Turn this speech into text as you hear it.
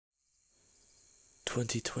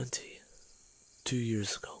2020, 2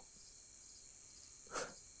 years ago.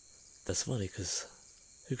 That's funny, because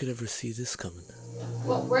who could ever see this coming?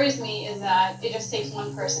 What worries me is that it just takes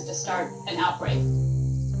one person to start an outbreak.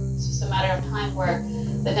 It's just a matter of time where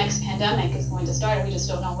the next pandemic is going to start. We just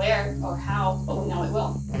don't know where or how, but we know it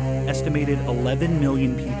will. Estimated 11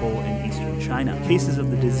 million people in eastern China. Cases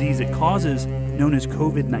of the disease it causes, known as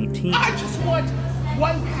COVID-19. I just want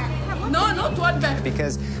one pack. No, not one pack.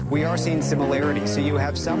 Because we are seeing similarities. So you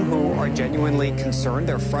have some who are genuinely concerned.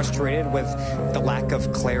 They're frustrated with the lack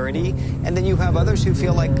of clarity. And then you have others who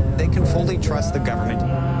feel like they can fully trust the government.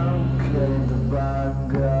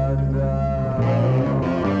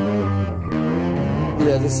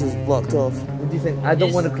 Yeah, this is blocked off. What do you think? I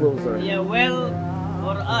don't want to close her. Yeah, well,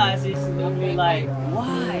 for us, it's going to be like,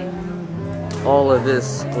 why? All of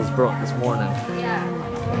this was brought this morning.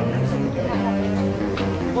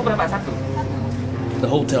 The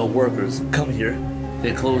hotel workers come here.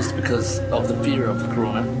 They closed because of the fear of the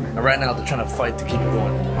corona. And right now they're trying to fight to keep it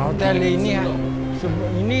going. Hotel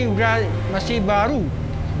ini udah masih baru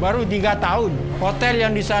 3 tahun. Hotel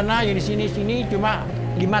yang di sana, yang di sini cuma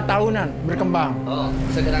 5 tahunan berkembang. Oh,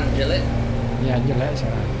 sekarang jelek? Ya, jelek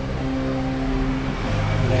sekarang.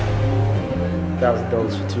 $1,000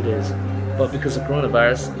 for 2 days. But because of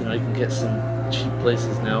coronavirus, you can get some cheap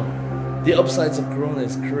places now. The upsides of corona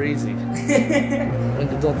is crazy. When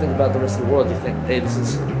you don't think about the rest of the world, you think, hey, this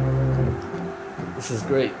is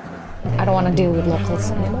great. I don't want to deal with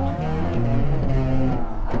locals anymore.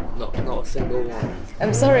 No, single one.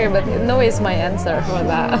 I'm sorry, but no is my answer for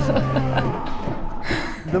that.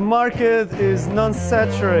 The market is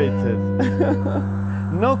non-saturated.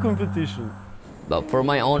 No competition. But for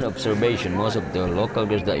my own observation, most of the local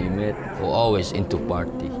girls that you meet are always into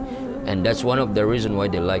party. And that's one of the reasons why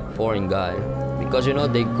they like foreign guys. Because,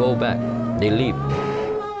 they go back, they leave.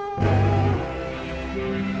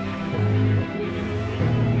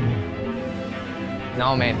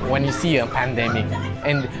 No, man, when you see a pandemic,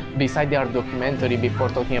 and beside their documentary before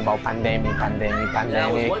talking about pandemic,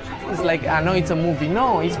 it's like, I know it's a movie.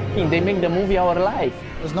 No, they make the movie our life.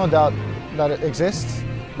 There's no doubt that it exists,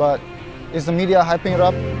 but is the media hyping it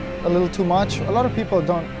up a little too much? A lot of people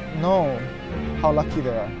don't know how lucky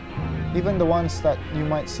they are. Even the ones that you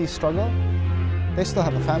might see struggle, they still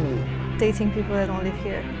have a family. Dating people that don't live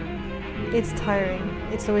here, it's tiring.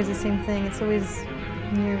 It's always the same thing. It's always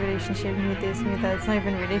new relationship, new this, new that. It's not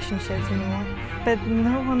even relationships anymore. But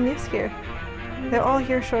no one lives here. They're all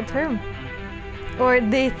here short term. Or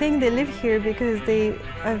they think they live here because they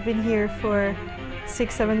have been here for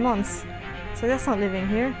 6-7 months. So that's not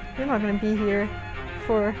living here. You're not going to be here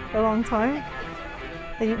for a long time.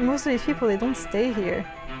 Most of these people, they don't stay here.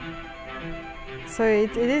 So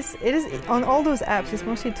it is on all those apps, it's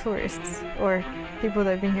mostly tourists or people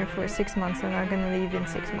that have been here for 6 months and are going to leave in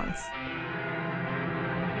 6 months.